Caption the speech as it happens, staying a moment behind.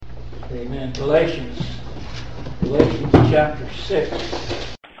Amen. Galatians chapter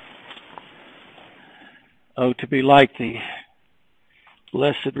 6. Oh, to be like the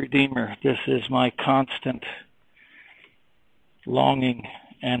blessed Redeemer, this is my constant longing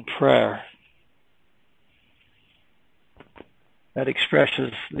and prayer. That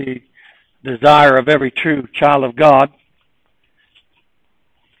expresses the desire of every true child of God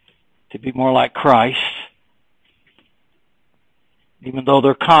to be more like Christ. Even though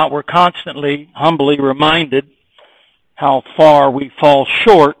we're constantly, humbly reminded how far we fall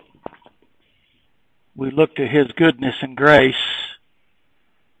short, we look to His goodness and grace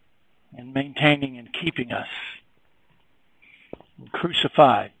in maintaining and keeping us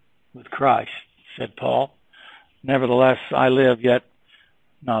crucified with Christ, said Paul. Nevertheless, I live, yet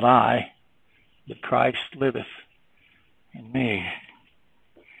not I, but Christ liveth in me.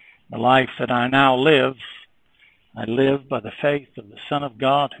 The life that I now live, I live by the faith of the Son of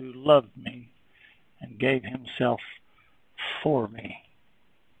God who loved me and gave Himself for me.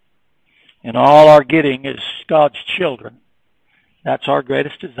 And all our getting as God's children, that's our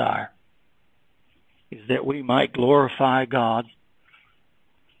greatest desire, is that we might glorify God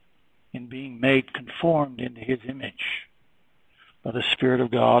in being made conformed into His image by the Spirit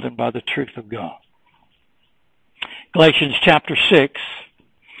of God and by the truth of God. Galatians chapter 6,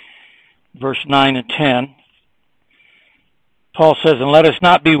 verse 9 and 10. Paul says, "And let us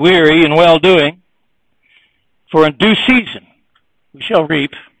not be weary in well-doing, for in due season we shall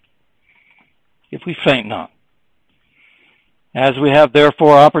reap if we faint not. As we have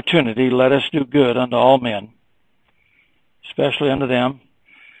therefore opportunity, let us do good unto all men, especially unto them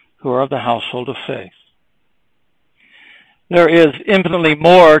who are of the household of faith." There is infinitely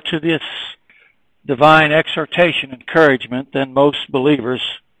more to this divine exhortation, encouragement, than most believers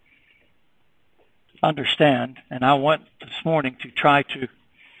understand, and I want this morning to try to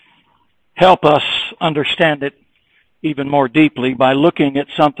help us understand it even more deeply by looking at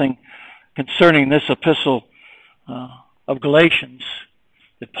something concerning this epistle of Galatians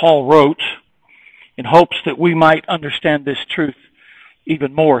that Paul wrote in hopes that we might understand this truth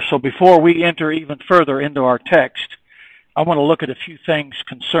even more. So before we enter even further into our text, I want to look at a few things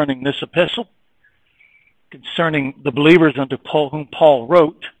concerning this epistle, concerning the believers unto whom Paul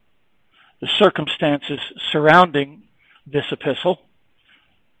wrote, the circumstances surrounding this epistle,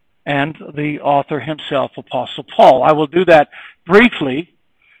 and the author himself, Apostle Paul. I will do that briefly,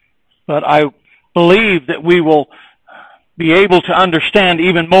 but I believe that we will be able to understand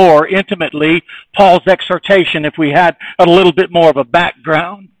even more intimately Paul's exhortation if we had a little bit more of a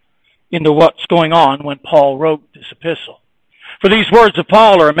background into what's going on when Paul wrote this epistle. For these words of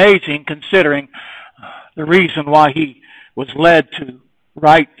Paul are amazing, considering the reason why he was led to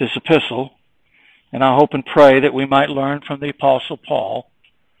write this epistle, and I hope and pray that we might learn from the Apostle Paul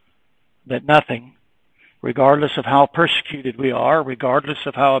that nothing, regardless of how persecuted we are, regardless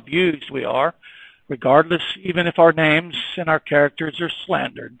of how abused we are, regardless even if our names and our characters are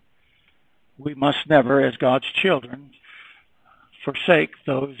slandered, we must never, as God's children, forsake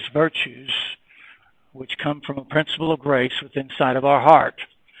those virtues which come from a principle of grace within inside of our heart.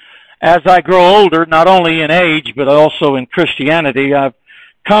 As I grow older, not only in age, but also in Christianity, I've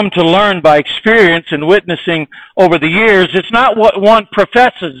come to learn by experience and witnessing over the years, it's not what one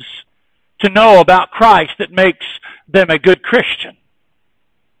professes to know about Christ that makes them a good Christian.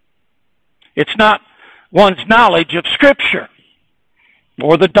 It's not one's knowledge of Scripture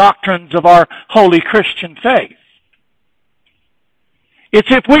or the doctrines of our holy Christian faith.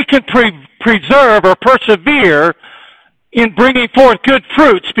 It's if we can preserve or persevere in bringing forth good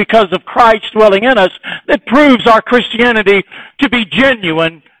fruits because of Christ dwelling in us that proves our Christianity to be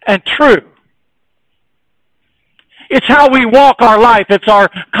genuine and true. It's how we walk our life. It's our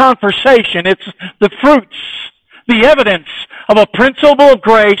conversation. It's the fruits, the evidence of a principle of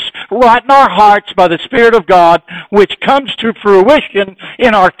grace right in our hearts by the Spirit of God, which comes to fruition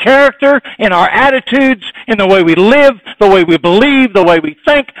in our character, in our attitudes, in the way we live, the way we believe, the way we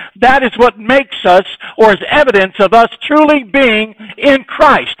think. That is what makes us, or is evidence of us truly being in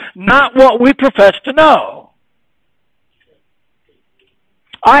Christ, not what we profess to know.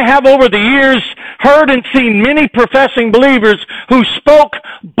 I have over the years heard and seen many professing believers who spoke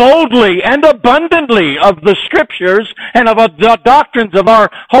boldly and abundantly of the Scriptures and of the doctrines of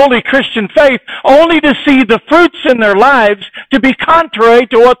our holy Christian faith, only to see the fruits in their lives to be contrary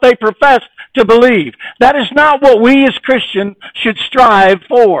to what they profess to believe. That is not what we as Christians should strive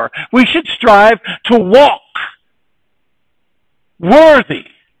for. We should strive to walk worthy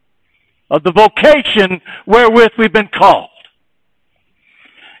of the vocation wherewith we've been called.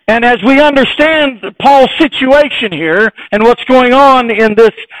 And as we understand Paul's situation here and what's going on in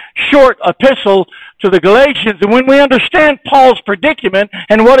this short epistle to the Galatians, and when we understand Paul's predicament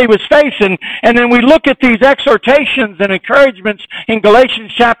and what he was facing, and then we look at these exhortations and encouragements in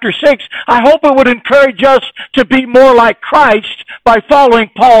Galatians chapter 6, I hope it would encourage us to be more like Christ by following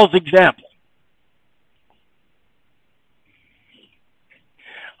Paul's example.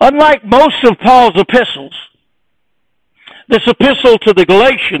 Unlike most of Paul's epistles, this epistle to the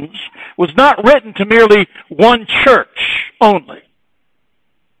Galatians was not written to merely one church only.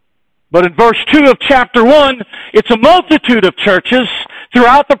 But in verse 2 of chapter 1, it's a multitude of churches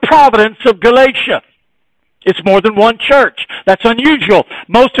throughout the province of Galatia. It's more than one church. That's unusual.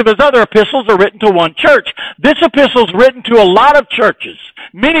 Most of his other epistles are written to one church. This epistle is written to a lot of churches,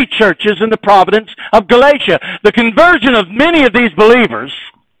 many churches in the province of Galatia. The conversion of many of these believers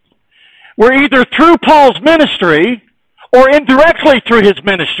were either through Paul's ministry or indirectly through his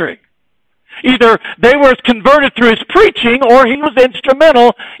ministry. Either they were converted through his preaching or he was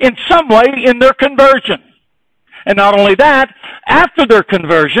instrumental in some way in their conversion. And not only that, after their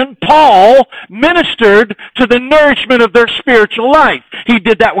conversion, Paul ministered to the nourishment of their spiritual life. He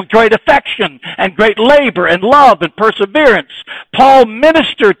did that with great affection and great labor and love and perseverance. Paul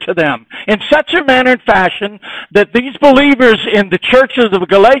ministered to them in such a manner and fashion that these believers in the churches of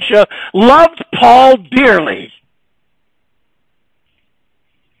Galatia loved Paul dearly.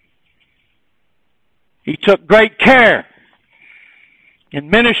 He took great care in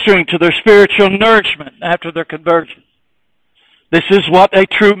ministering to their spiritual nourishment after their conversion. This is what a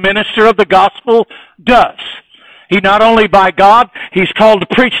true minister of the gospel does. He not only by God, he's called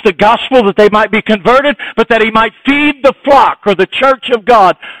to preach the gospel that they might be converted, but that he might feed the flock or the church of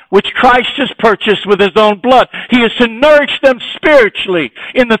God, which Christ has purchased with his own blood. He is to nourish them spiritually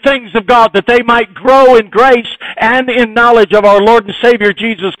in the things of God, that they might grow in grace and in knowledge of our Lord and Savior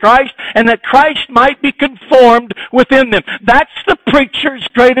Jesus Christ, and that Christ might be conformed within them. That's the preacher's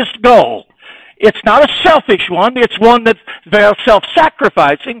greatest goal. It's not a selfish one. It's one that's very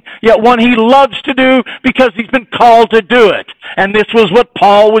self-sacrificing, yet one he loves to do because he's been called to do it. And this was what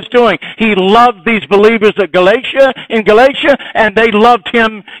Paul was doing. He loved these believers in Galatia, and they loved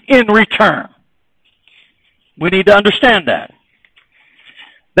him in return. We need to understand that.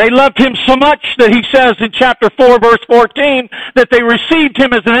 They loved him so much that he says in chapter 4, verse 14, that they received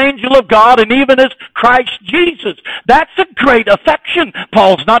him as an angel of God and even as Christ Jesus. That's a great affection.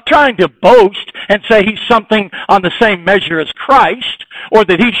 Paul's not trying to boast and say he's something on the same measure as Christ, or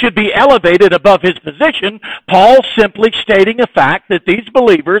that he should be elevated above his position. Paul's simply stating a fact that these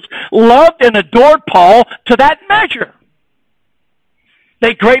believers loved and adored Paul to that measure.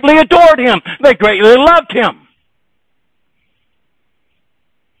 They greatly adored him. They greatly loved him.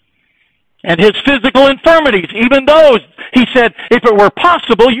 And his physical infirmities, even those, he said, if it were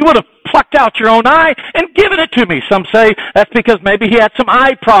possible, you would have plucked out your own eye and given it to me. Some say that's because maybe he had some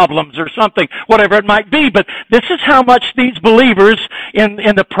eye problems or something, whatever it might be. But this is how much these believers in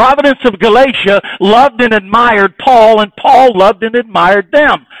the province of Galatia loved and admired Paul, and Paul loved and admired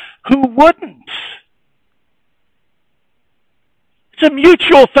them. Who wouldn't? It's a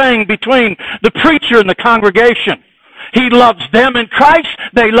mutual thing between the preacher and the congregation. He loves them in Christ.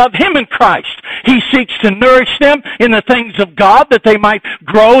 They love him in Christ. He seeks to nourish them in the things of God that they might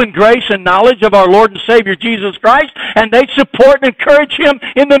grow in grace and knowledge of our Lord and Savior Jesus Christ. And they support and encourage him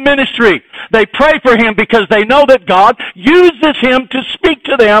in the ministry. They pray for him because they know that God uses him to speak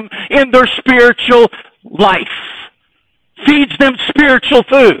to them in their spiritual life. Feeds them spiritual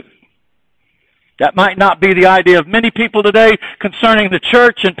food. That might not be the idea of many people today concerning the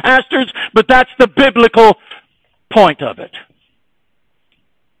church and pastors, but that's the biblical point of it.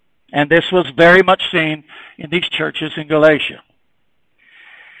 And this was very much seen in these churches in Galatia.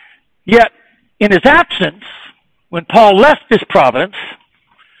 Yet, in his absence, when Paul left this province,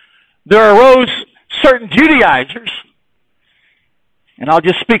 there arose certain Judaizers, and I'll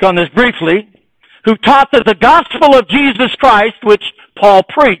just speak on this briefly, who taught that the gospel of Jesus Christ, which Paul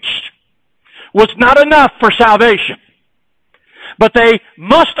preached, was not enough for salvation, but they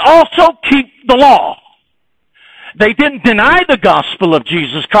must also keep the law. They didn't deny the gospel of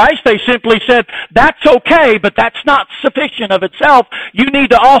Jesus Christ. They simply said, that's okay, but that's not sufficient of itself. You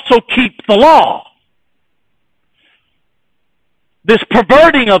need to also keep the law. This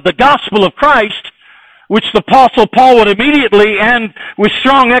perverting of the gospel of Christ which the Apostle Paul would immediately and with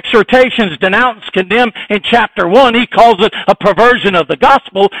strong exhortations denounce, condemn in chapter 1. He calls it a perversion of the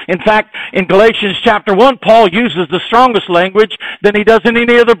gospel. In fact, in Galatians chapter 1, Paul uses the strongest language than he does in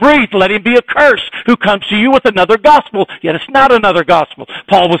any other brief. Let him be accursed who comes to you with another gospel, yet it's not another gospel.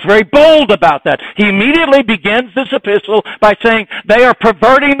 Paul was very bold about that. He immediately begins this epistle by saying they are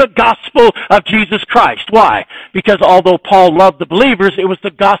perverting the gospel of Jesus Christ. Why? Because although Paul loved the believers, it was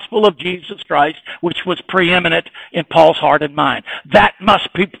the gospel of Jesus Christ which was preeminent in Paul's heart and mind. That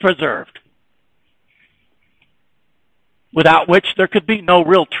must be preserved. Without which there could be no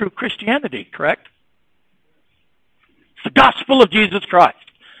real true Christianity, correct? It's the gospel of Jesus Christ.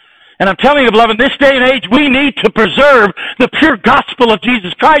 And I'm telling you, beloved, in this day and age, we need to preserve the pure gospel of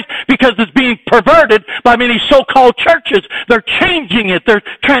Jesus Christ because it's being perverted by many so-called churches. They're changing it. They're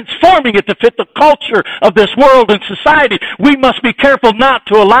transforming it to fit the culture of this world and society. We must be careful not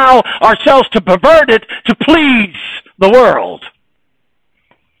to allow ourselves to pervert it to please the world.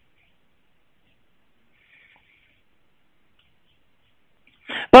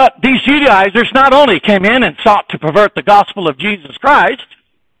 But these Judaizers not only came in and sought to pervert the gospel of Jesus Christ,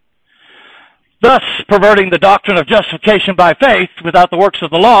 thus perverting the doctrine of justification by faith without the works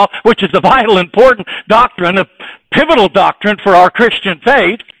of the law, which is a vital, important doctrine, a pivotal doctrine for our Christian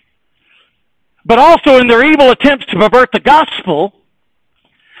faith. But also in their evil attempts to pervert the gospel,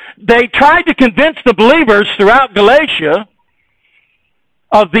 they tried to convince the believers throughout Galatia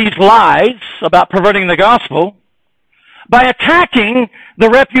of these lies about perverting the gospel by attacking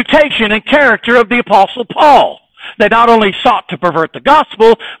the reputation and character of the Apostle Paul. They not only sought to pervert the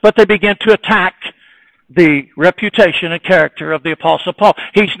gospel, but they began to attack the reputation and character of the Apostle Paul.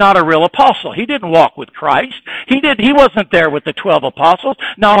 He's not a real apostle. He didn't walk with Christ. He wasn't there with the 12 apostles.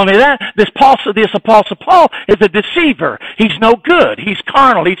 Not only that, this Apostle Paul is a deceiver. He's no good. He's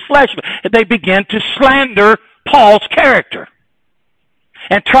carnal. He's fleshly. They began to slander Paul's character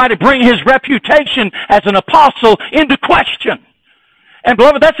and try to bring his reputation as an apostle into question. And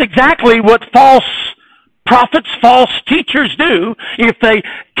beloved, that's exactly what false prophets, false teachers do. If they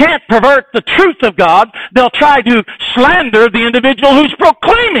can't pervert the truth of God, they'll try to slander the individual who's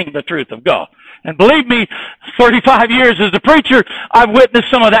proclaiming the truth of God. And believe me, 35 years as a preacher, I've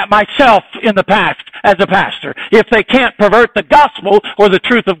witnessed some of that myself in the past as a pastor. If they can't pervert the gospel or the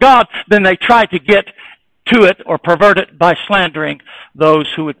truth of God, then they try to get to it or pervert it by slandering those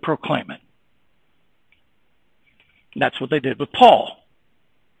who would proclaim it. And that's what they did with Paul.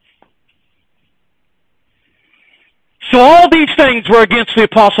 So all these things were against the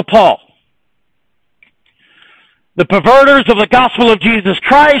Apostle Paul. The perverters of the gospel of Jesus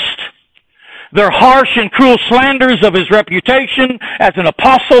Christ, their harsh and cruel slanders of his reputation as an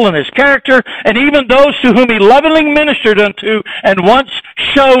apostle and his character, and even those to whom he lovingly ministered unto and once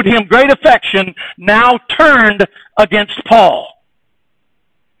showed him great affection, now turned against Paul.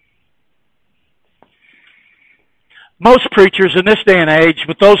 Most preachers in this day and age,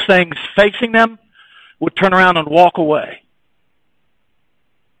 with those things facing them, would turn around and walk away.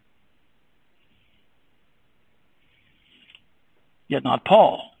 Yet not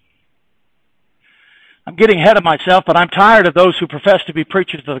Paul. I'm getting ahead of myself, but I'm tired of those who profess to be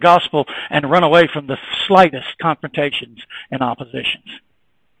preachers of the gospel and run away from the slightest confrontations and oppositions.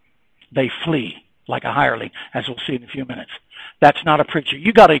 They flee like a hireling, as we'll see in a few minutes. That's not a preacher.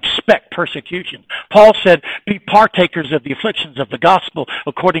 You got to expect persecution. Paul said, be partakers of the afflictions of the gospel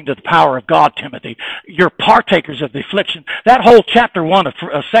according to the power of God, Timothy. You're partakers of the affliction. That whole chapter 1 of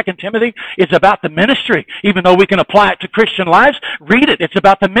 2 Timothy is about the ministry. Even though we can apply it to Christian lives, read it. It's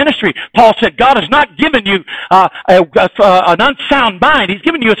about the ministry. Paul said, God has not given you an unsound mind. He's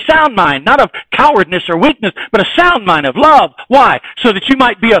given you a sound mind, not of cowardness or weakness, but a sound mind of love. Why? So that you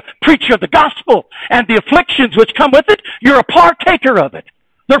might be a preacher of the gospel. And the afflictions which come with it, you're a partaker of it.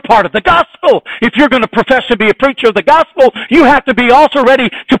 They're part of the gospel. If you're going to profess to be a preacher of the gospel, you have to be also ready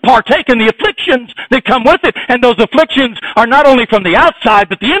to partake in the afflictions that come with it. And those afflictions are not only from the outside,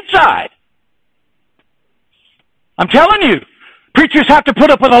 but the inside. I'm telling you, preachers have to put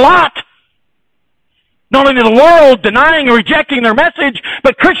up with a lot. Not only the world denying and rejecting their message,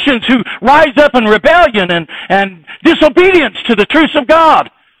 but Christians who rise up in rebellion and disobedience to the truths of God.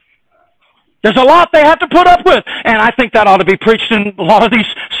 There's a lot they have to put up with. And I think that ought to be preached in a lot of these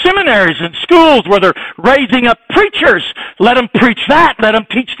seminaries and schools where they're raising up preachers. Let them preach that. Let them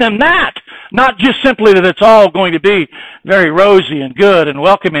teach them that. Not just simply that it's all going to be very rosy and good and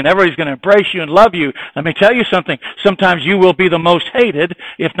welcoming. Everybody's going to embrace you and love you. Let me tell you something. Sometimes you will be the most hated,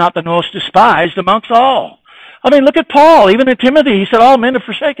 if not the most despised amongst all. I mean, look at Paul. Even in Timothy, he said, all men have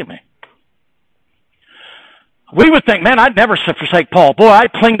forsaken me. We would think, man, I'd never forsake Paul. Boy,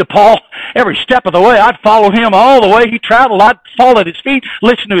 I'd cling to Paul every step of the way. I'd follow him all the way he traveled. I'd fall at his feet,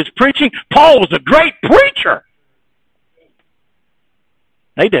 listen to his preaching. Paul was a great preacher.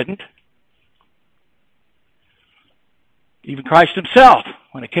 They didn't. Even Christ himself,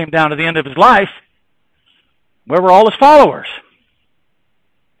 when it came down to the end of his life, where were all his followers?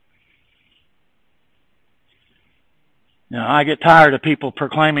 Now, I get tired of people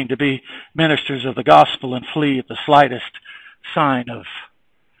proclaiming to be ministers of the gospel and flee at the slightest sign of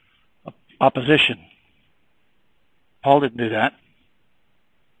opposition. Paul didn't do that.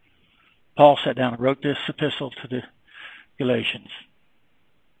 Paul sat down and wrote this epistle to the Galatians.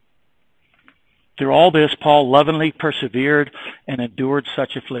 Through all this, Paul lovingly persevered and endured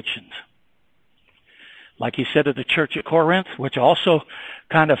such afflictions. Like he said to the church at Corinth, which also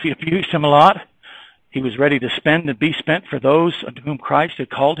kind of abused him a lot, he was ready to spend and be spent for those unto whom Christ had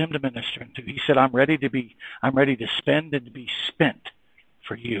called him to minister to. He said, I'm ready to spend and to be spent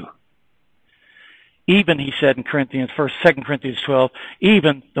for you. Even, he said in 2 Corinthians 12,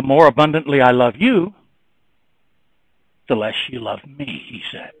 even the more abundantly I love you, the less you love me, he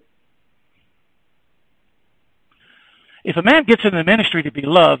said. If a man gets in the ministry to be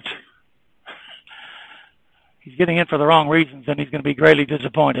loved, he's getting in for the wrong reasons, and he's going to be greatly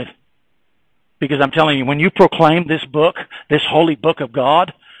disappointed. Because I'm telling you, when you proclaim this book, this holy book of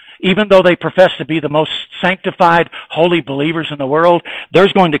God, even though they profess to be the most sanctified, holy believers in the world,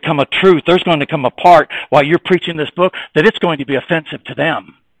 there's going to come a truth, there's going to come a part while you're preaching this book that it's going to be offensive to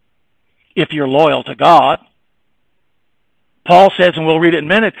them if you're loyal to God. Paul says, and we'll read it in a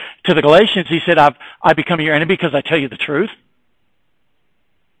minute, to the Galatians, he said, I become your enemy because I tell you the truth.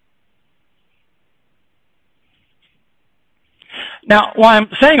 Now, while I'm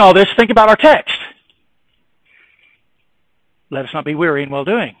saying all this, think about our text. Let us not be weary in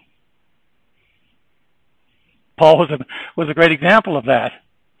well-doing. Paul was a great example of that.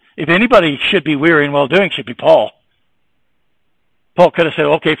 If anybody should be weary in well-doing, it should be Paul. Paul could have said,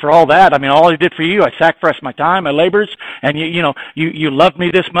 okay, for all that, all I did for you, I sacrificed my time, my labors, and you loved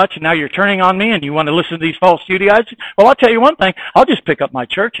me this much, and now you're turning on me, and you want to listen to these false Judaizers? Well, I'll tell you one thing, I'll just pick up my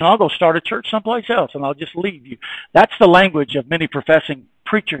church, and I'll go start a church someplace else, and I'll just leave you. That's the language of many professing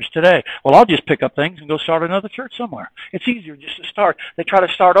preachers today. Well, I'll just pick up things and go start another church somewhere. It's easier just to start. They try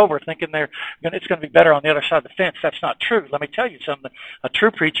to start over thinking it's going to be better on the other side of the fence. That's not true. Let me tell you something. A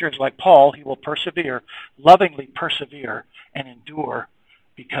true preacher is like Paul. He will persevere, lovingly persevere, and endure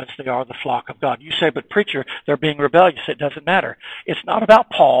because they are the flock of God. You say, but preacher, they're being rebellious. It doesn't matter. It's not about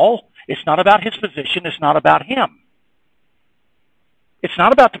Paul. It's not about his position. It's not about him. It's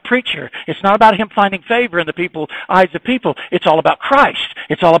not about the preacher. It's not about him finding favor in the eyes of people. It's all about Christ.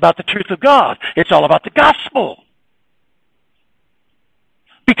 It's all about the truth of God. It's all about the gospel.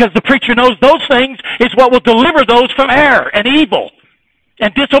 Because the preacher knows those things is what will deliver those from error and evil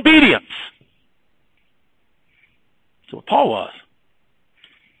and disobedience. That's what Paul was.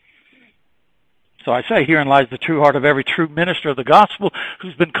 So I say, herein lies the true heart of every true minister of the gospel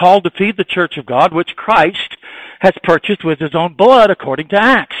who's been called to feed the church of God, which Christ has purchased with his own blood according to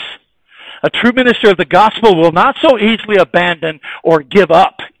Acts. A true minister of the gospel will not so easily abandon or give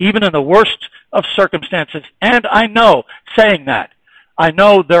up, even in the worst of circumstances. And I know, saying that, I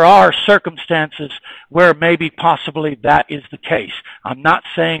know there are circumstances where maybe possibly that is the case. I'm not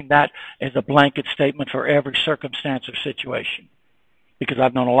saying that as a blanket statement for every circumstance or situation. Because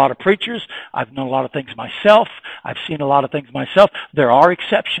I've known a lot of preachers, I've known a lot of things myself, I've seen a lot of things myself. There are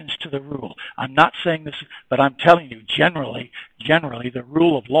exceptions to the rule. I'm not saying this, but I'm telling you, generally, the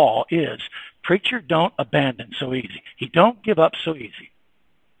rule of law is, preacher don't abandon so easy. He don't give up so easy.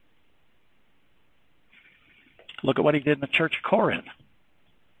 Look at what he did in the church of Corinth.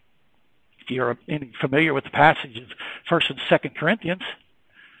 If you're familiar with the passage of 1 and 2 Corinthians,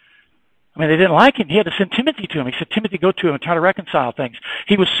 they didn't like him. He had to send Timothy to him. He said, Timothy, go to him and try to reconcile things.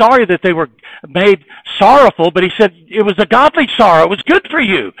 He was sorry that they were made sorrowful, but he said it was a godly sorrow. It was good for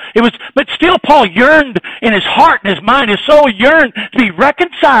you. But still Paul yearned in his heart and his mind. His soul yearned to be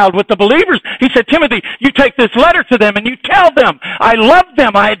reconciled with the believers. He said, Timothy, you take this letter to them and you tell them, I love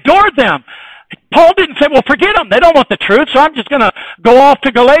them, I adore them. Paul didn't say, well, forget them. They don't want the truth, so I'm just going to go off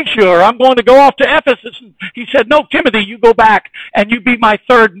to Galatia or I'm going to go off to Ephesus. And he said, no, Timothy, you go back and you be my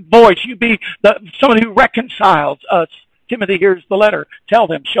third voice. You be somebody who reconciles us. Timothy, here's the letter. Tell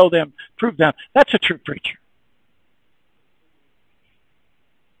them, show them, prove them. That's a true preacher.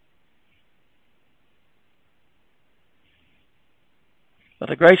 By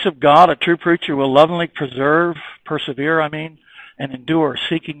the grace of God, a true preacher will lovingly persevere, and endure,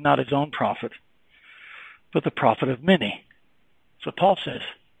 seeking not his own profit, but the profit of many. That's what Paul says.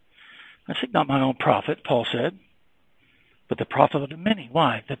 I seek not my own profit, Paul said, but the profit of the many.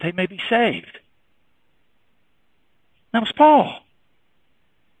 Why? That they may be saved. That was Paul.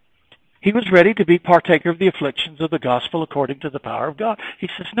 He was ready to be partaker of the afflictions of the gospel according to the power of God. He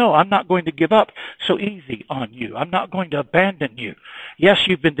says, no, I'm not going to give up so easy on you. I'm not going to abandon you. Yes,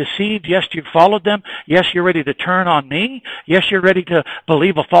 you've been deceived. Yes, you've followed them. Yes, you're ready to turn on me. Yes, you're ready to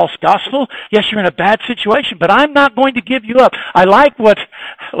believe a false gospel. Yes, you're in a bad situation, but I'm not going to give you up. I like what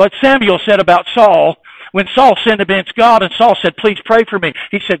Samuel said about Saul. When Saul sinned against God and Saul said, please pray for me.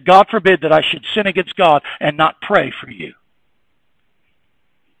 He said, God forbid that I should sin against God and not pray for you.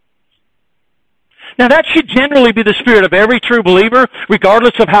 Now that should generally be the spirit of every true believer,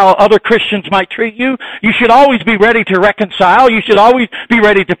 regardless of how other Christians might treat you. You should always be ready to reconcile. You should always be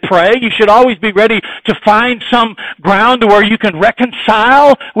ready to pray. You should always be ready to find some ground where you can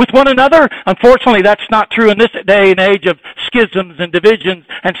reconcile with one another. Unfortunately, that's not true in this day and age of schisms and divisions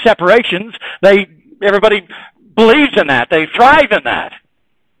and separations. Everybody believes in that. They thrive in that.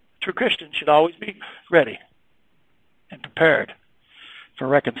 True Christians should always be ready and prepared for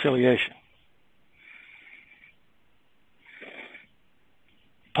reconciliation.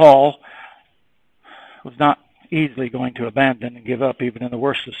 Paul was not easily going to abandon and give up even in the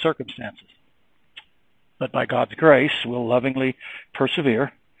worst of circumstances. But by God's grace, will lovingly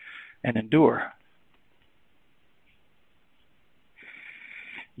persevere and endure.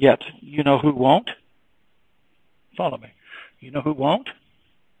 Yet, you know who won't? Follow me. You know who won't?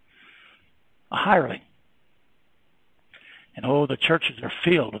 A hireling. And the churches are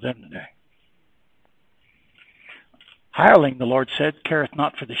filled with them today. Hireling, the Lord said, careth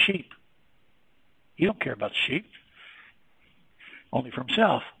not for the sheep. He don't care about the sheep. Only for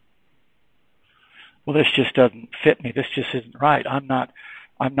himself. Well, this just doesn't fit me. This just isn't right. I'm not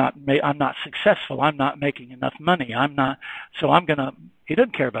successful. I'm not making enough money. He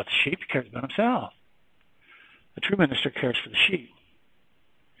doesn't care about the sheep. He cares about himself. The true minister cares for the sheep.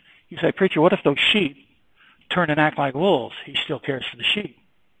 You say, preacher, what if those sheep turn and act like wolves? He still cares for the sheep.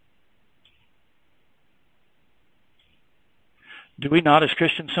 Do we not, as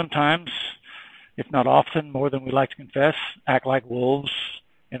Christians, sometimes, if not often, more than we like to confess, act like wolves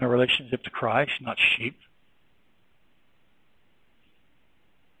in a relationship to Christ, not sheep?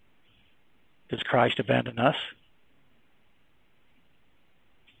 Does Christ abandon us?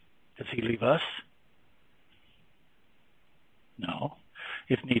 Does he leave us? No.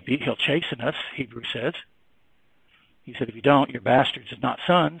 If need be, he'll chasten us, Hebrews says. He said, if you don't, you're bastards and not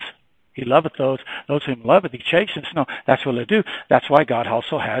sons. He loveth those whom loveth, he chastens. No, that's what they do. That's why God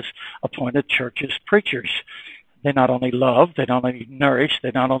also has appointed churches, preachers. They not only love, they not only nourish,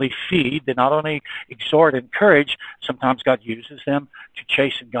 they not only feed, they not only exhort, encourage. Sometimes God uses them to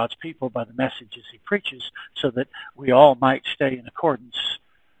chasten God's people by the messages he preaches so that we all might stay in accordance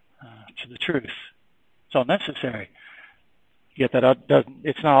to the truth. It's all necessary. Yet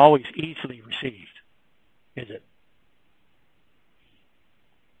it's not always easily received, is it?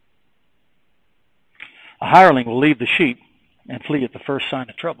 A hireling will leave the sheep and flee at the first sign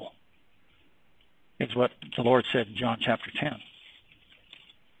of trouble. It's what the Lord said in John chapter 10.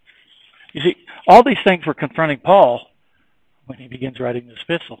 You see, all these things were confronting Paul when he begins writing this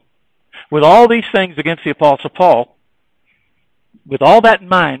epistle. With all these things against the Apostle Paul, with all that in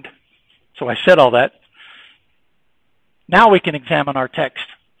mind, so I said all that, now we can examine our text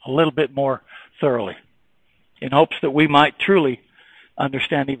a little bit more thoroughly in hopes that we might truly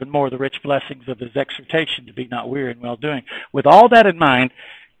understand even more the rich blessings of his exhortation to be not weary in well-doing. With all that in mind,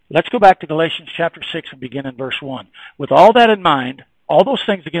 let's go back to Galatians chapter 6 and begin in verse 1. With all that in mind, all those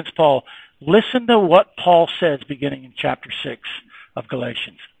things against Paul, listen to what Paul says beginning in chapter 6 of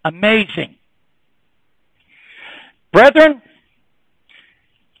Galatians. Amazing. Brethren,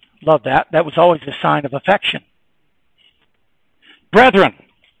 love that. That was always a sign of affection. Brethren,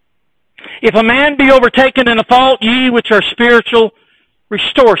 if a man be overtaken in a fault, ye which are spiritual,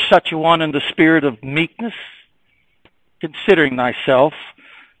 restore such a one in the spirit of meekness, considering thyself,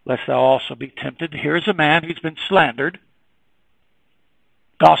 lest thou also be tempted. Here's a man who's been slandered.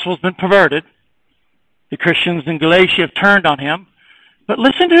 Gospel's been perverted. The Christians in Galatia have turned on him. But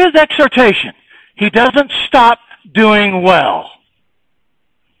listen to his exhortation. He doesn't stop doing well.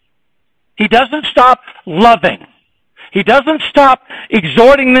 He doesn't stop loving. He doesn't stop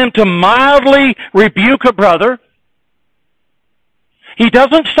exhorting them to mildly rebuke a brother. He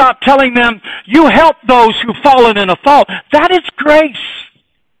doesn't stop telling them, you help those who've fallen in a fault. That is grace.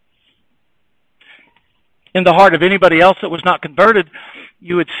 In the heart of anybody else that was not converted,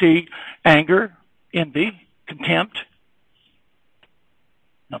 you would see anger, envy, contempt.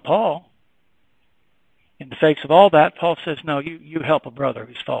 Now Paul, in the face of all that, Paul says, no, you help a brother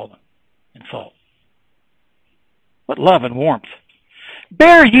who's fallen in fault. What love and warmth.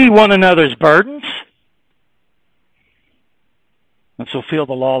 Bear ye one another's burdens, and so feel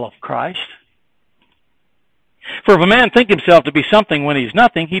the law of Christ. For if a man think himself to be something when he's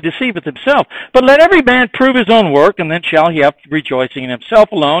nothing, he deceiveth himself. But let every man prove his own work, and then shall he have rejoicing in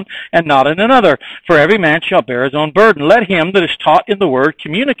himself alone, and not in another. For every man shall bear his own burden. Let him that is taught in the word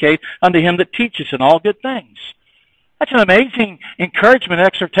communicate unto him that teaches in all good things. That's an amazing encouragement and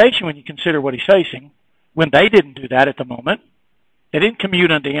exhortation when you consider what he's facing. When they didn't do that at the moment. They didn't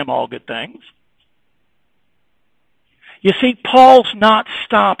commute unto him all good things. You see, Paul's not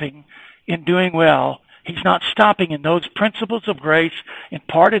stopping in doing well. He's not stopping in those principles of grace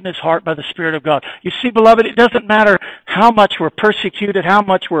imparted in his heart by the Spirit of God. You see, beloved, it doesn't matter how much we're persecuted, how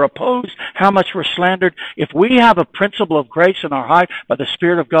much we're opposed, how much we're slandered. If we have a principle of grace in our heart by the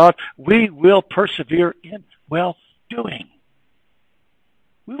Spirit of God, we will persevere in well-doing.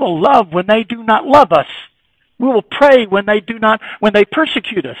 We will love when they do not love us. We will pray when they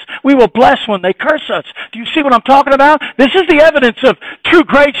persecute us. We will bless when they curse us. Do you see what I'm talking about? This is the evidence of true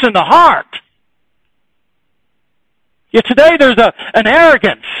grace in the heart. Yet today there's an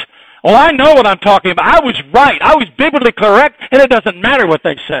arrogance. Well, I know what I'm talking about. I was right. I was biblically correct, and it doesn't matter what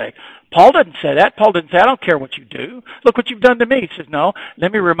they say. Paul didn't say that. Paul didn't say, I don't care what you do. Look what you've done to me. He says, no,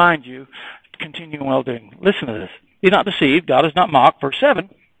 let me remind you, continue in well-doing. Listen to this. Be not deceived. God is not mocked. Verse 7.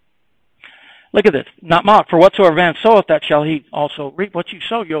 Look at this. Not mocked. For whatsoever man soweth, that shall he also reap. What you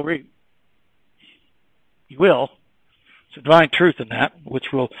sow, you'll reap. You will. There's a divine truth in that,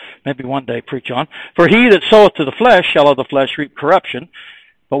 which we'll maybe one day preach on. For he that soweth to the flesh shall of the flesh reap corruption.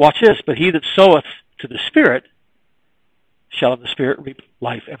 But watch this. But he that soweth to the Spirit shall of the Spirit reap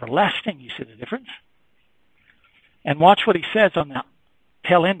life everlasting. You see the difference? And watch what he says on the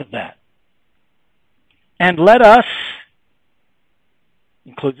tail end of that. And let us,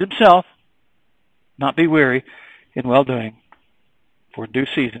 includes himself, not be weary in well-doing, for in due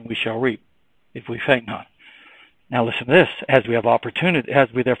season we shall reap, if we faint not. Now listen to this. As we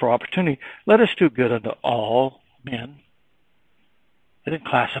therefore opportunity, let us do good unto all men. They didn't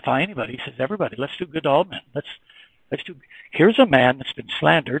classify anybody. He says everybody. Let's do good to all men. Let's do. Here's a man that's been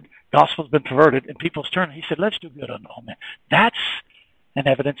slandered, gospel's been perverted, and people's turn. He said, let's do good unto all men. That's an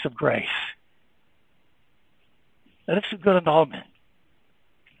evidence of grace. Let us do good unto all men.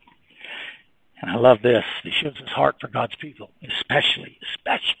 And I love this. He shows his heart for God's people, especially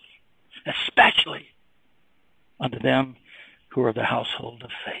unto them who are the household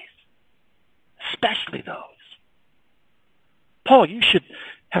of faith. Especially those. Paul, you should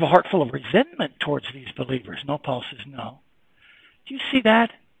have a heart full of resentment towards these believers. No, Paul says no. Do you see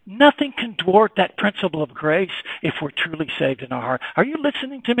that? Nothing can thwart that principle of grace if we're truly saved in our heart. Are you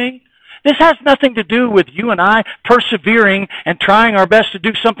listening to me? This has nothing to do with you and I persevering and trying our best to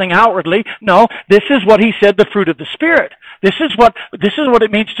do something outwardly. No, this is what he said, the fruit of the Spirit. This is what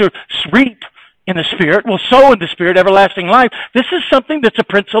it means to reap in the Spirit, will sow in the Spirit everlasting life. This is something that's a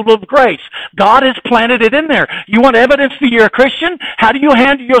principle of grace. God has planted it in there. You want evidence that you're a Christian? How do you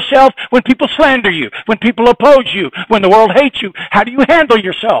handle yourself when people slander you, when people oppose you, when the world hates you? How do you handle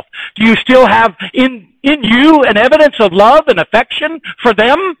yourself? Do you still have in you an evidence of love and affection for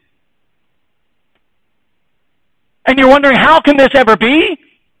them? And you're wondering, how can this ever be?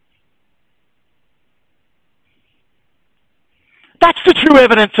 That's the true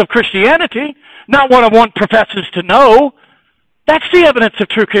evidence of Christianity, not what one professes to know. That's the evidence of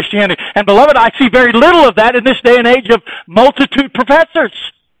true Christianity. And beloved, I see very little of that in this day and age of multitude professors.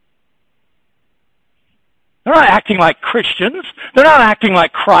 They're not acting like Christians. They're not acting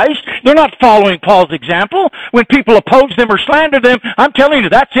like Christ. They're not following Paul's example. When people oppose them or slander them, I'm telling you,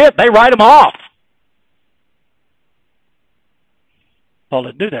 that's it. They write them off. Paul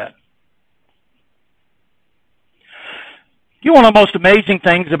didn't do that. You know one of the most amazing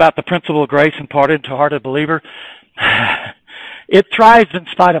things about the principle of grace imparted into the heart of the believer? It thrives in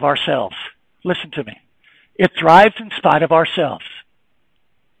spite of ourselves. Listen to me. It thrives in spite of ourselves.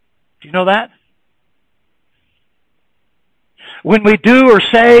 Do you know that? When we do or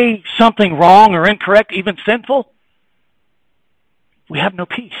say something wrong or incorrect, even sinful, we have no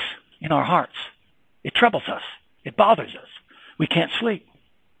peace in our hearts. It troubles us. It bothers us. We can't sleep.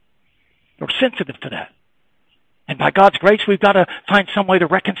 We're sensitive to that. And by God's grace, we've got to find some way to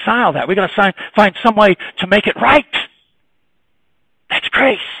reconcile that. We've got to find some way to make it right. That's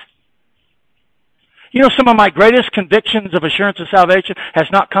grace. You know, some of my greatest convictions of assurance of salvation has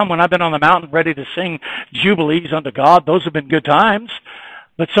not come when I've been on the mountain ready to sing jubilees unto God. Those have been good times.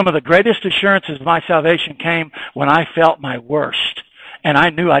 But some of the greatest assurances of my salvation came when I felt my worst And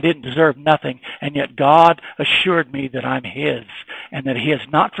I knew I didn't deserve nothing, and yet God assured me that I'm His, and that He has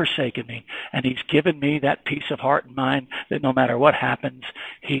not forsaken me, and He's given me that peace of heart and mind that no matter what happens,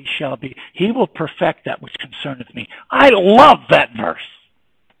 He will perfect that which concerneth me. I love that verse.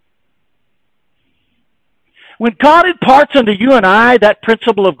 When God imparts unto you and I that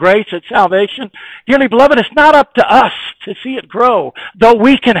principle of grace at salvation, dearly beloved, it's not up to us to see it grow. Though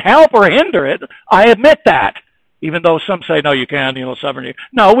we can help or hinder it, I admit that. Even though some say, no, you can't, sovereignty.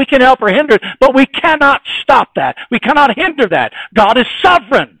 No, we can help or hinder it, but we cannot stop that. We cannot hinder that. God is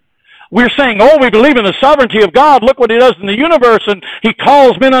sovereign. We're saying, we believe in the sovereignty of God. Look what He does in the universe, and He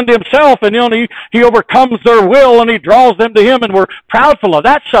calls men unto Himself, and He overcomes their will, and He draws them to Him, and we're proudful of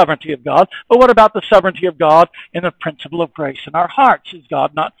that sovereignty of God. But what about the sovereignty of God in the principle of grace in our hearts? Is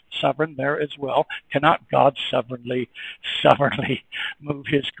God not sovereign there as well? Cannot God sovereignly move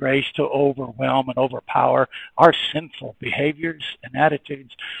His grace to overwhelm and overpower our sinful behaviors and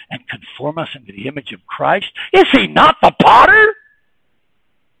attitudes and conform us into the image of Christ? Is He not the potter?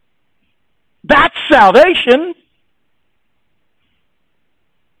 That's salvation.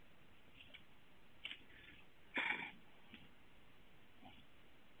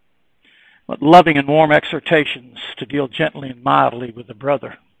 But loving and warm exhortations to deal gently and mildly with the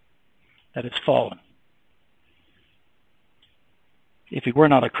brother that has fallen. If he were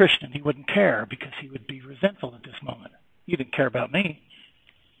not a Christian, he wouldn't care, because he would be resentful at this moment. You didn't care about me.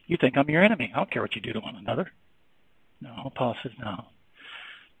 You think I'm your enemy. I don't care what you do to one another. No, Paul says no.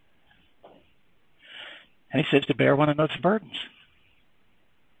 And he says to bear one another's burdens.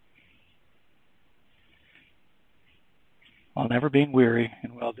 While never being weary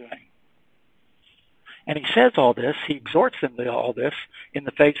in well-doing. And he says all this, he exhorts them to all this in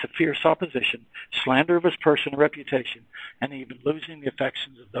the face of fierce opposition, slander of his person and reputation, and even losing the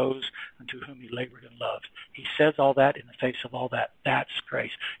affections of those unto whom he labored and loved. He says all that in the face of all that. That's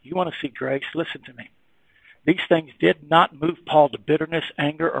grace. You want to see grace? Listen to me. These things did not move Paul to bitterness,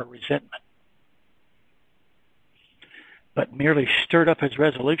 anger, or resentment, but merely stirred up his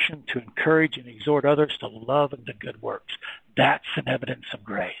resolution to encourage and exhort others to love and to good works. That's an evidence of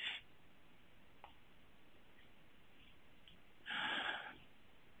grace.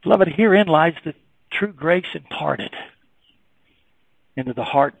 Beloved, herein lies the true grace imparted into the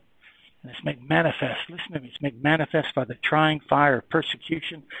heart, and it's made manifest. Listen to me. It's made manifest by the trying fire of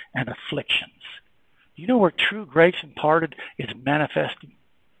persecution and afflictions. You know where true grace imparted is manifested?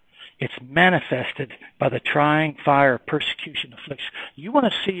 It's manifested by the trying fire of persecution, affliction. You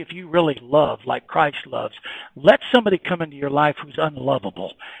want to see if you really love like Christ loves. Let somebody come into your life who's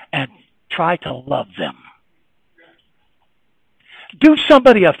unlovable and try to love them. Do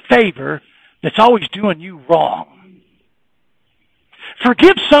somebody a favor that's always doing you wrong.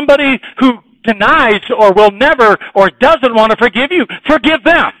 Forgive somebody who denies or will never or doesn't want to forgive you. Forgive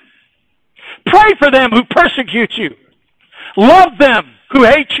them. Pray for them who persecute you. Love them who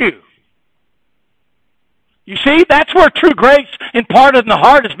hate you. You see, that's where true grace imparted in the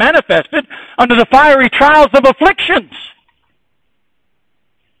heart is manifested under the fiery trials of afflictions.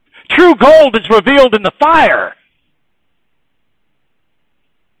 True gold is revealed in the fire.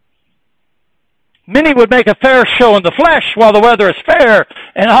 Many would make a fair show in the flesh while the weather is fair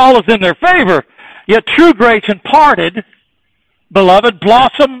and all is in their favor. Yet true grace imparted, beloved,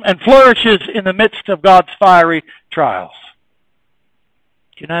 blossom and flourishes in the midst of God's fiery trials.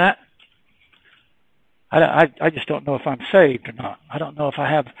 Do you know that? I just don't know if I'm saved or not. I don't know if I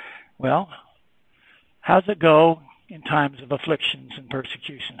have. Well, how's it go in times of afflictions and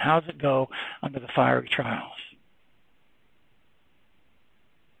persecution? How's it go under the fiery trials?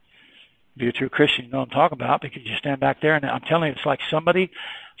 Be a true Christian, you know what I'm talking about, because you stand back there and I'm telling you, it's like somebody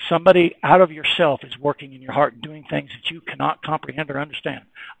out of yourself is working in your heart and doing things that you cannot comprehend or understand.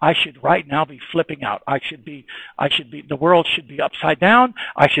 I should right now be flipping out. The world should be upside down.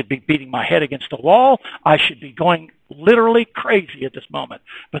 I should be beating my head against the wall. I should be going literally crazy at this moment.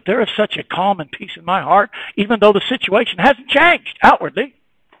 But there is such a calm and peace in my heart, even though the situation hasn't changed outwardly.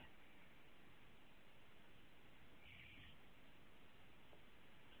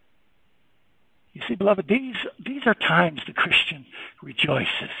 You see, beloved, these are times the Christian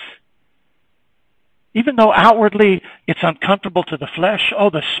rejoices. Even though outwardly it's uncomfortable to the flesh,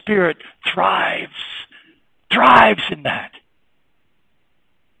 the Spirit thrives in that.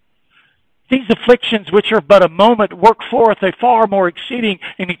 These afflictions, which are but a moment, work forth a far more exceeding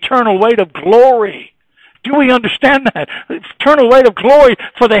and eternal weight of glory. Do we understand that? Eternal weight of glory,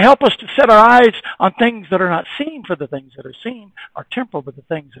 for they help us to set our eyes on things that are not seen, for the things that are seen are temporal, but the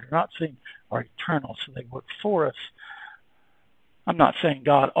things that are not seen are eternal, so they work for us. I'm not saying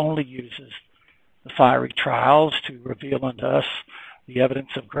God only uses the fiery trials to reveal unto us the evidence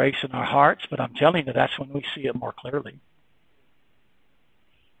of grace in our hearts, but I'm telling you, that's when we see it more clearly.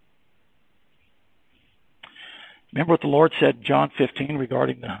 Remember what the Lord said in John 15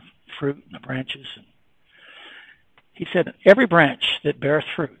 regarding the fruit and the branches? He said, every branch that beareth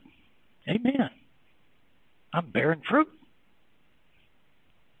fruit, amen, I'm bearing fruit.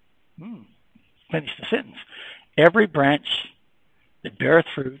 Finish the sentence. Every branch that beareth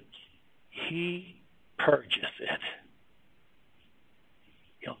fruit, he purgeth it.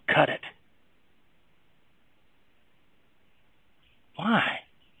 He'll cut it. Why?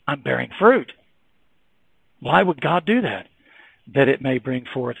 I'm bearing fruit. Why would God do that? That it may bring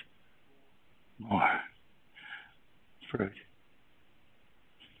forth more fruit.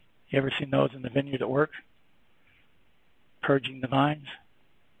 You ever seen those in the vineyard at work? Purging the vines?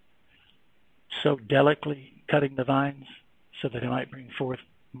 So delicately cutting the vines so that it might bring forth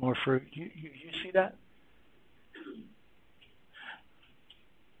more fruit. You see that?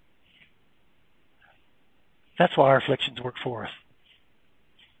 That's why our afflictions work for us.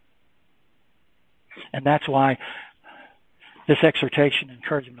 And that's why this exhortation and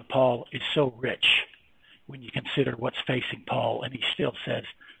encouragement of Paul is so rich when you consider what's facing Paul. And he still says,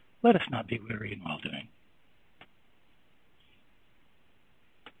 let us not be weary in well-doing.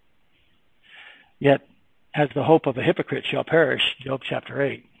 Yet, as the hope of a hypocrite shall perish, Job chapter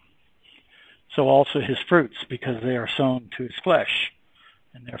 8, so also his fruits, because they are sown to his flesh,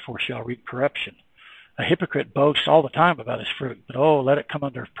 and therefore shall reap corruption. A hypocrite boasts all the time about his fruit, but let it come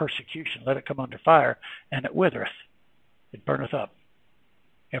under persecution, let it come under fire, and it withereth, it burneth up.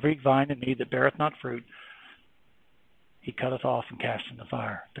 Every vine in me that beareth not fruit, he cutteth off and casteth in the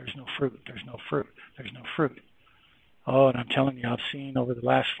fire. There's no fruit, there's no fruit, there's no fruit. And I'm telling you, I've seen over the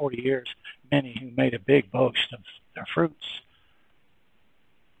last 40 years many who made a big boast of their fruits,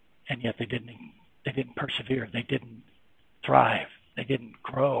 and yet they didn't persevere, they didn't thrive, they didn't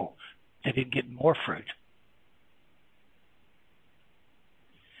grow, they didn't get more fruit.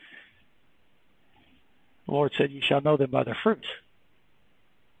 The Lord said, you shall know them by their fruits.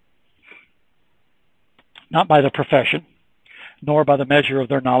 Not by the profession, nor by the measure of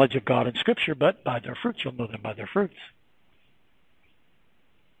their knowledge of God and Scripture, but by their fruits. You'll know them by their fruits.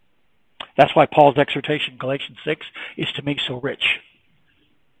 That's why Paul's exhortation in Galatians 6 is to me so rich.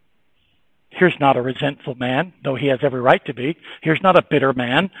 Here's not a resentful man, though he has every right to be. Here's not a bitter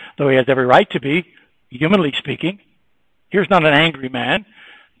man, though he has every right to be, humanly speaking. Here's not an angry man,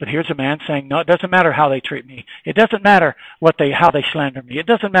 but here's a man saying, no, it doesn't matter how they treat me. It doesn't matter how they slander me. It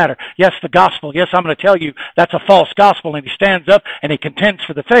doesn't matter. Yes, the gospel. Yes, I'm going to tell you that's a false gospel. And he stands up and he contends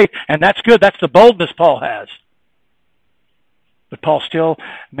for the faith. And that's good. That's the boldness Paul has. But Paul still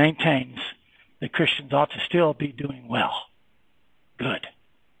maintains that Christians ought to still be doing well. Good.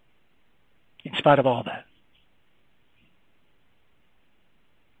 In spite of all that.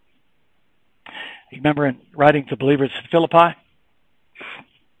 You remember in writing to believers at Philippi?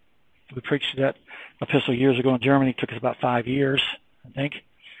 We preached that epistle years ago in Germany. It took us about 5 years, I think.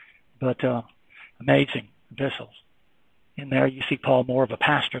 But amazing epistles. In there you see Paul more of a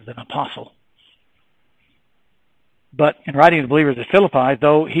pastor than an apostle. But in writing to the believers at Philippi,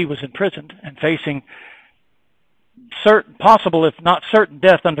 though he was imprisoned and facing certain, possible if not certain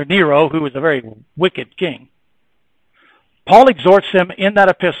death under Nero, who was a very wicked king, Paul exhorts them in that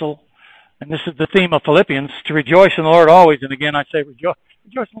epistle, and this is the theme of Philippians, to rejoice in the Lord always. And again, I say rejoice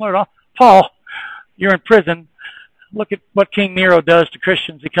in the Lord always. Paul, you're in prison. Look at what King Nero does to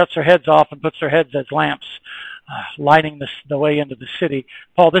Christians. He cuts their heads off and puts their heads as lamps, lighting the way into the city.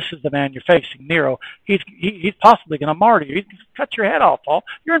 Paul, this is the man you're facing, Nero. He's possibly going to martyr you. He's going to cut your head off, Paul.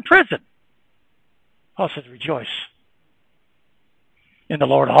 You're in prison. Paul says, rejoice in the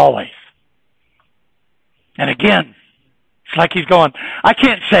Lord always. And again, it's like he's going, I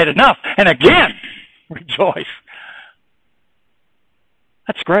can't say it enough. And again, rejoice.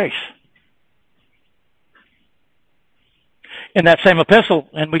 That's grace. In that same epistle,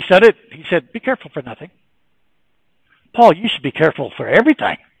 and we said it, he said, be careful for nothing. Paul, you should be careful for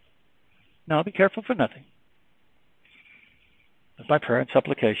everything. No, be careful for nothing. But by prayer and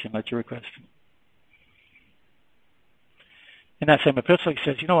supplication, let your request. In that same epistle, he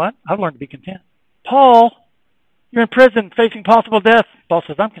says, you know what? I've learned to be content. Paul, you're in prison facing possible death. Paul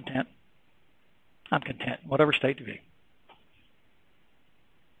says, I'm content. I'm content, whatever state to be.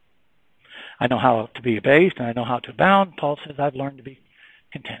 I know how to be abased and I know how to abound. Paul says, I've learned to be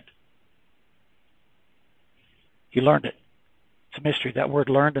content. He learned it. It's a mystery. That word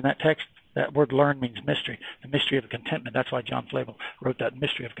learned in that text, that word learned means mystery. The mystery of contentment. That's why John Flavel wrote that,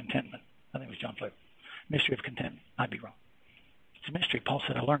 mystery of contentment. I think it was John Flavel. Mystery of contentment. I'd be wrong. It's a mystery. Paul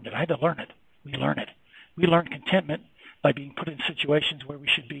said, I learned it. I had to learn it. We learn it. We learn contentment by being put in situations where we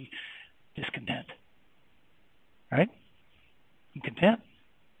should be discontent. Right? And content.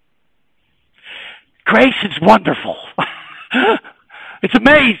 Grace is wonderful. It's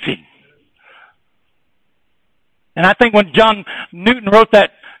amazing. And I think when John Newton wrote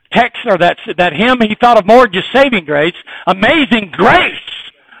that text or that hymn, he thought of more just saving grace. Amazing grace!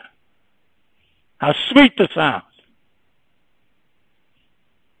 How sweet the sound.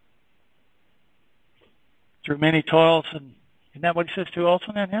 Through many toils, and isn't that what he says too also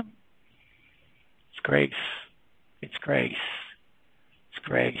in that hymn? It's grace. It's grace. It's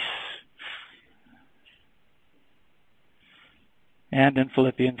grace. And in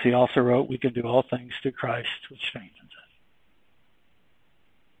Philippians, he also wrote, we can do all things through Christ, which strengthens us.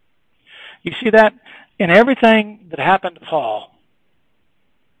 You see that in everything that happened to Paul,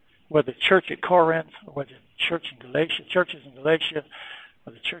 whether the church at Corinth, or whether the churches in Galatia,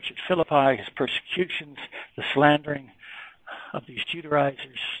 or the church at Philippi, his persecutions, the slandering of these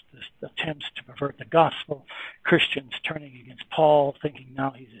Judaizers, the attempts to pervert the gospel, Christians turning against Paul, thinking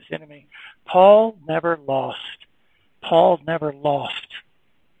now he's his enemy. Paul never lost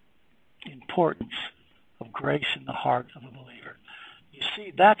the importance of grace in the heart of a believer. You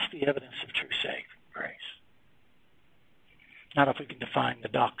see, that's the evidence of true saving grace. Not if we can define the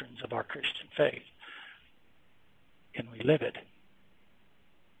doctrines of our Christian faith. Can we live it?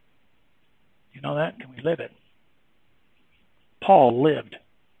 You know that? Can we live it? Paul lived.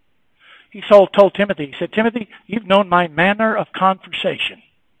 He told Timothy, he said, Timothy, you've known my manner of conversation.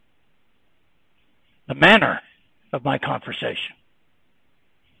 The manner of my conversation.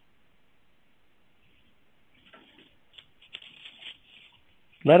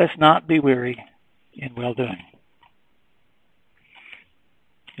 Let us not be weary in well-doing.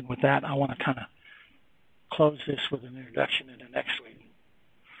 And with that, I want to kind of close this with an introduction into next week.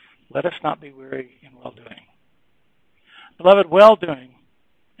 Let us not be weary in well-doing. Beloved, well-doing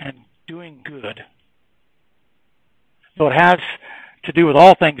and doing good, though it has to do with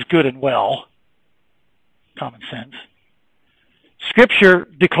all things good and well, common sense, Scripture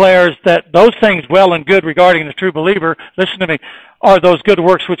declares that those things well and good regarding the true believer, listen to me, are those good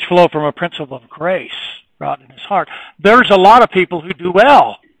works which flow from a principle of grace wrought in his heart. There's a lot of people who do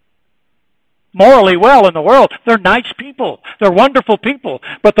well, morally well in the world. They're nice people. They're wonderful people.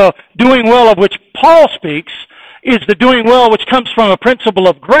 But the doing well of which Paul speaks is the doing well which comes from a principle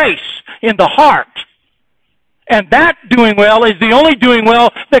of grace in the heart. And that doing well is the only doing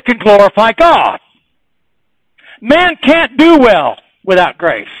well that can glorify God. Man can't do well without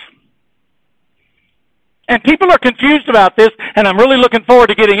grace. And people are confused about this, and I'm really looking forward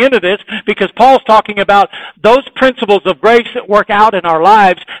to getting into this because Paul's talking about those principles of grace that work out in our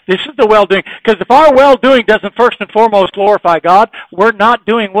lives. This is the well-doing. Because if our well-doing doesn't first and foremost glorify God, we're not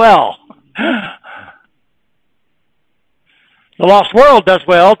doing well. The lost world does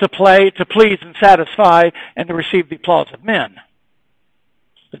well to please and satisfy, and to receive the applause of men.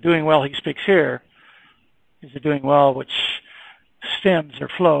 The doing well he speaks here is the doing well which stems or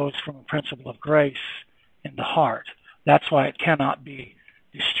flows from a principle of grace in the heart. That's why it cannot be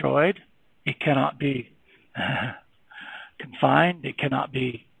destroyed. It cannot be confined. It cannot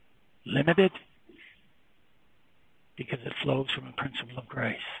be limited because it flows from a principle of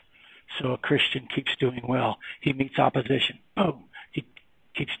grace. So a Christian keeps doing well. He meets opposition. Boom. He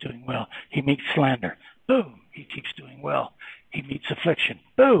keeps doing well. He meets slander. Boom. He keeps doing well. He meets affliction.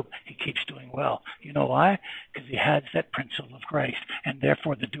 Boom. He keeps doing well. You know why? Because he has that principle of grace. And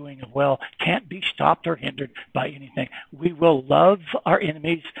therefore the doing of well can't be stopped or hindered by anything. We will love our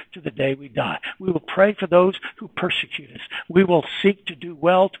enemies to the day we die. We will pray for those who persecute us. We will seek to do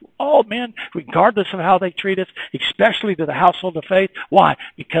well to all men, regardless of how they treat us, especially to the household of faith. Why?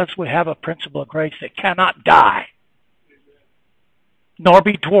 Because we have a principle of grace that cannot die, nor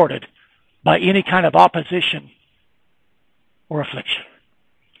be thwarted by any kind of opposition or affliction.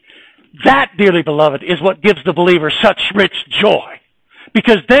 That, dearly beloved, is what gives the believer such rich joy.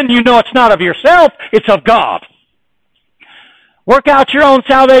 Because then you know it's not of yourself, it's of God. Work out your own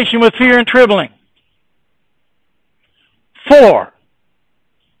salvation with fear and trembling. For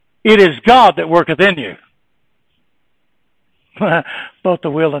it is God that worketh in you, both the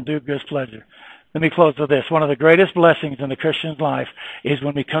will and do God's pleasure. Let me close with this. One of the greatest blessings in the Christian's life is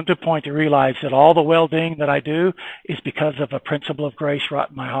when we come to a point to realize that all the well-doing that I do is because of a principle of grace wrought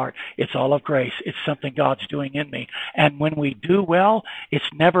in my heart. It's all of grace. It's something God's doing in me. And when we do well, it's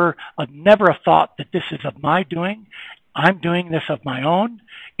never a thought that this is of my doing. I'm doing this of my own.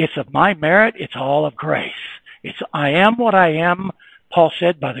 It's of my merit. It's all of grace. I am what I am, Paul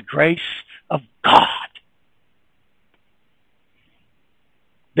said, by the grace of God.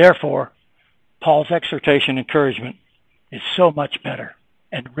 Therefore, Paul's exhortation, encouragement is so much better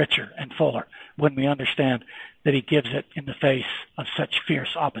and richer and fuller when we understand that he gives it in the face of such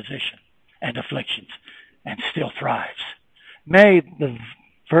fierce opposition and afflictions and still thrives. May the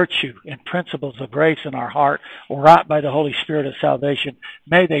virtue and principles of grace in our heart, wrought by the Holy Spirit of salvation,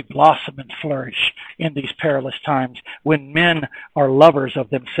 may they blossom and flourish in these perilous times when men are lovers of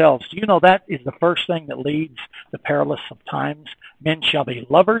themselves. Do you know that is the first thing that leads the perilous of times? Men shall be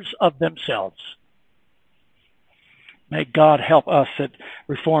lovers of themselves. May God help us at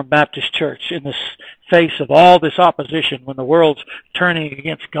Reformed Baptist Church in the face of all this opposition when the world's turning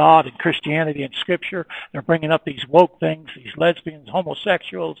against God and Christianity and Scripture. They're bringing up these woke things, these lesbians,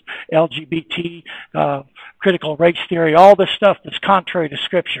 homosexuals, LGBT, critical race theory, all this stuff that's contrary to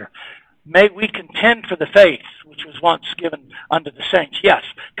Scripture. May we contend for the faith which was once given unto the saints. Yes,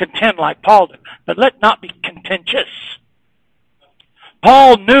 contend like Paul did, but let not be contentious.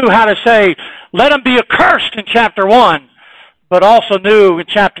 Paul knew how to say, let them be accursed in chapter 1, but also knew in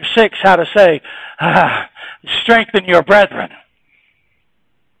chapter 6 how to say, strengthen your brethren.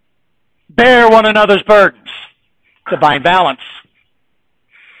 Bear one another's burdens. Divine balance.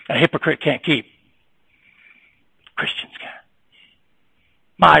 A hypocrite can't keep. Christians can.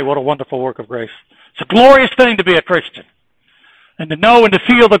 My, what a wonderful work of grace. It's a glorious thing to be a Christian. And to know and to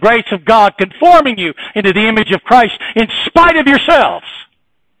feel the grace of God conforming you into the image of Christ in spite of yourselves.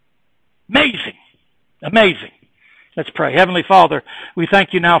 Amazing. Amazing. Let's pray. Heavenly Father, we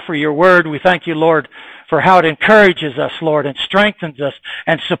thank you now for your word. We thank you, Lord, for how it encourages us, Lord, and strengthens us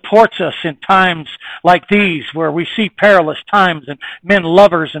and supports us in times like these where we see perilous times and men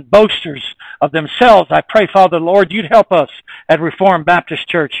lovers and boasters of themselves. I pray, Father, Lord, you'd help us at Reformed Baptist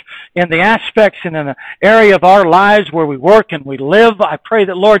Church in the aspects and in the area of our lives where we work and we live. I pray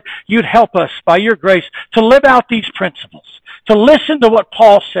that, Lord, you'd help us by your grace to live out these principles, to listen to what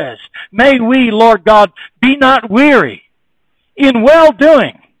Paul says. May we, Lord God, be not weary in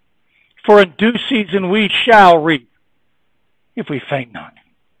well-doing, for in due season we shall reap, if we faint not.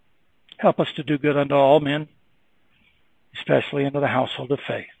 Help us to do good unto all men, especially unto the household of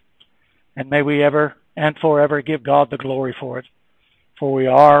faith. And may we ever and forever give God the glory for it, for we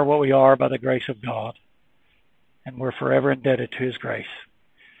are what we are by the grace of God, and we're forever indebted to his grace.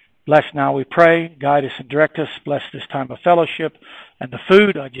 Bless now, we pray. Guide us and direct us. Bless this time of fellowship and the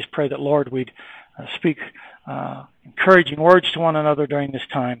food. I just pray that, Lord, we'd speak encouraging words to one another during this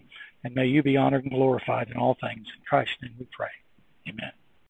time. And may you be honored and glorified in all things. In Christ's name we pray. Amen.